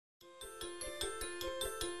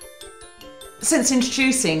Since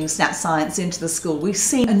introducing Snap Science into the school, we've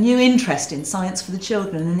seen a new interest in science for the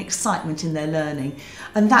children and excitement in their learning.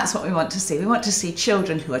 And that's what we want to see. We want to see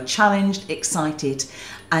children who are challenged, excited,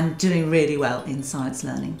 and doing really well in science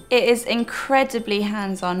learning. It is incredibly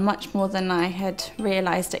hands-on, much more than I had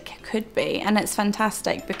realised it could be. And it's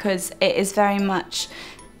fantastic because it is very much,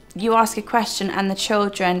 you ask a question and the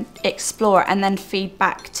children explore and then feed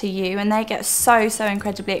back to you, and they get so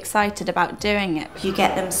incredibly excited about doing it. You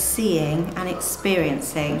get them seeing and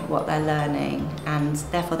experiencing what they're learning, and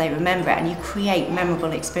therefore they remember it, and you create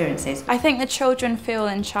memorable experiences. I think the children feel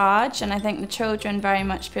in charge, and I think the children very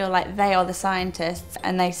much feel like they are the scientists,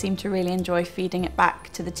 and they seem to really enjoy feeding it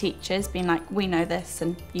back to the teachers, being like, we know this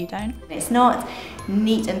and you don't. It's not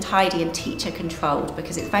neat and tidy and teacher controlled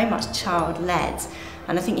because it's very much child led.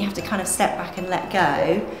 And I think you have to kind of step back and let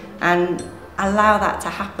go and allow that to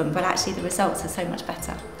happen, but actually the results are so much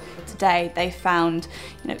better. Today they found,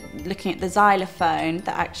 looking at the xylophone,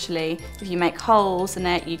 that actually if you make holes in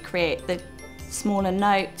it, you create the smaller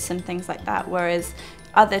notes and things like that, whereas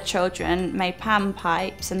other children made pan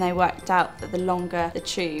pipes and they worked out that the longer the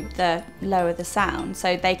tube, the lower the sound,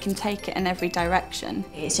 so they can take it in every direction.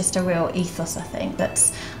 It's just a real ethos, I think,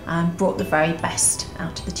 that's brought the very best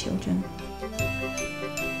out of the children.